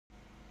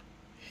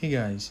Hey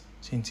guys,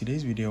 so in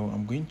today's video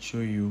I'm going to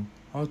show you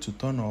how to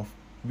turn off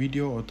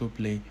video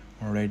autoplay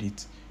on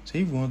Reddit. So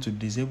if you want to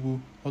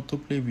disable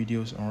autoplay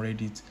videos on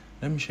Reddit,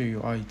 let me show you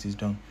how it is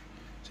done.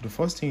 So the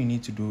first thing you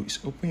need to do is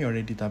open your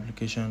Reddit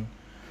application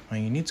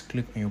and you need to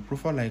click on your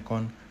profile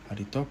icon at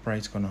the top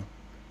right corner.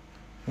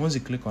 Once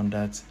you click on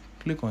that,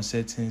 click on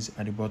settings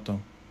at the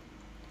bottom.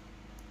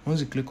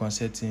 Once you click on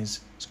settings,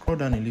 scroll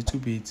down a little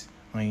bit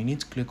and you need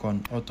to click on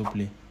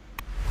autoplay.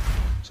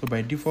 So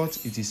by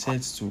default it is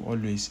set to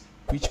always,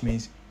 which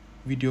means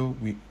video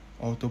will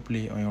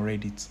autoplay on your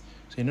Reddit.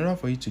 So in order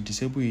for you to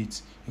disable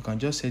it, you can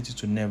just set it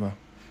to never.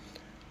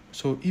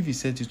 So if you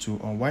set it to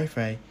on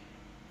Wi-Fi,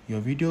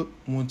 your video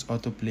won't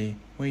autoplay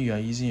when you are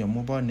using your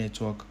mobile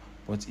network,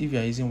 but if you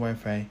are using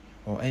Wi-Fi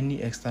or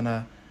any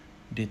external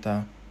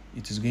data,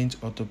 it is going to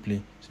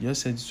autoplay. So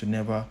just set it to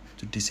never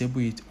to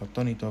disable it or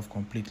turn it off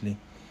completely.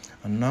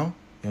 And now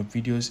your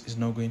videos is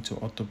not going to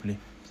autoplay.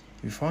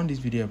 If you found this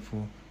video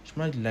helpful,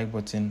 smash the like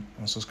button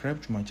and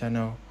subscribe to my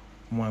channel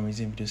for more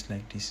amazing videos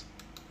like this.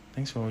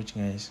 Thanks for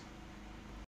watching, guys.